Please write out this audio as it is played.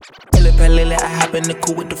LillypadLilly, I hop in the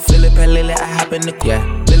cool with the LillypadLilly, I hop in the cool. Yeah.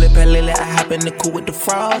 LillypadLilly, I hop in the cool with the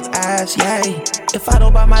frog eyes, yay. If I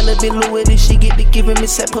don't buy my little bit Louis, then she get to giving me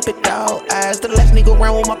set puppet dog eyes. The last nigga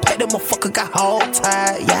around with my pack, that motherfucker got hog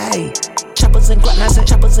tied, yay. Choppers and Glock 9,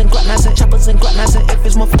 choppers and Glock 9, choppers and Glock 9, if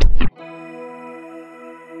it's my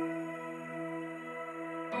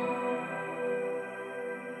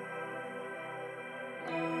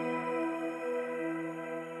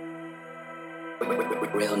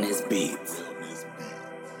Realness beats.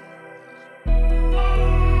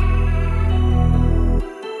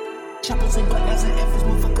 Choppers and Glock 9, if it's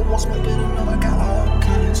motherfucker wants smoke, better know I got all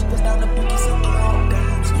kinds. Bust down the bookies and all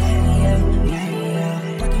dimes, yeah.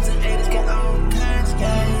 Buckies and 80s got all kinds,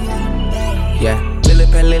 yeah.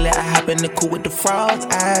 LillypadLilly, I hop in the cool with the frog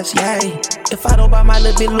eyes, yay. If I don't buy my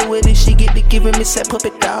little bit Louis, then she get to giving me set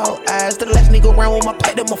puppet dog eyes. The last nigga around with my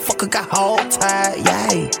pack, that motherfucker got hog tied,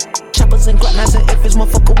 yay. Choppers and Glock 9, if it's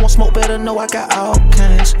motherfucker want smoke, better know I got all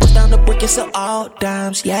kinds. Bust down the brick and sell all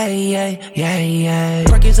dimes, yeah.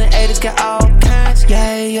 Buckies and 80s got all kinds,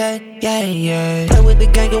 yeah. Play with the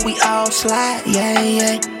gang and we all slide,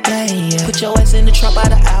 yeah. Put your ass in the trap by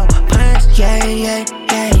the Alpines, yeah.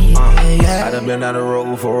 I done been down the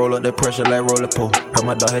road for roll up the pressure like roller pole. Heard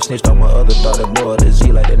my dog had snitched on my other dog that blew up the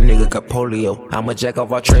Z like that nigga got polio. I'ma jack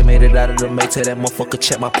off our tray, made it out of the mate. Tell that motherfucker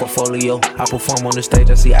check my portfolio. I perform on the stage,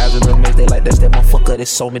 I see eyes in the maze. They like that's that motherfucker that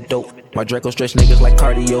sold me dope. My Draco stretch niggas like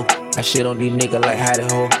cardio. I shit on these niggas like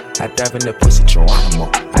hidey ho. I dive in the pussy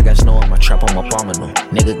Geronimo. I got snow in my trap, I'm bombing them.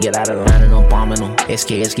 Nigga get out of line and I'm bombing them.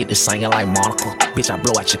 SKS get to singing like Monica. Bitch, I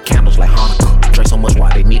blow out your candles like Hanukkah. Drink so much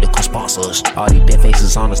why they need to come sponsor us. All these dead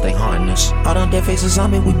faces on us, they haunting us. All them dead faces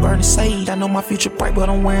on me, we burning sage. I know my future bright, but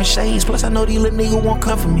I'm wearing shades. Plus I know these little niggas won't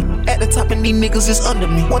come for me. At the top and these niggas is under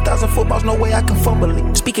me. 1,000 footballs, no way I can fumble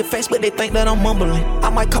it. Speaking fast, but they think that I'm mumbling. I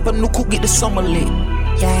might cop a new coupe, get the summer lit.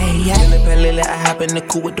 Yeah. LillypadLilly, I hop in the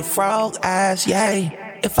cool with the frog eyes, yay.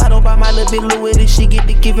 If I don't buy my little bit Louis, then she get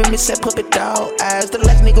to giving me set puppet dog eyes. The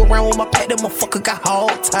last nigga around with my pack, that motherfucker got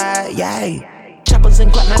hog tied, yay. Choppers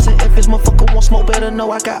and Glock 9, if it's motherfucker want smoke, better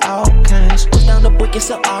know I got all kinds. Put down the brick and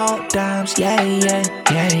sell all dimes, yeah.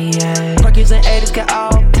 Buckies and 80s got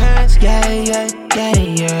all kinds, yeah.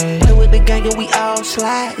 Play with the gang and we all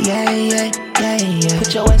slide, yeah.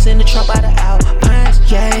 Put your ass in the trap by the Alpines,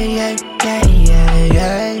 yeah.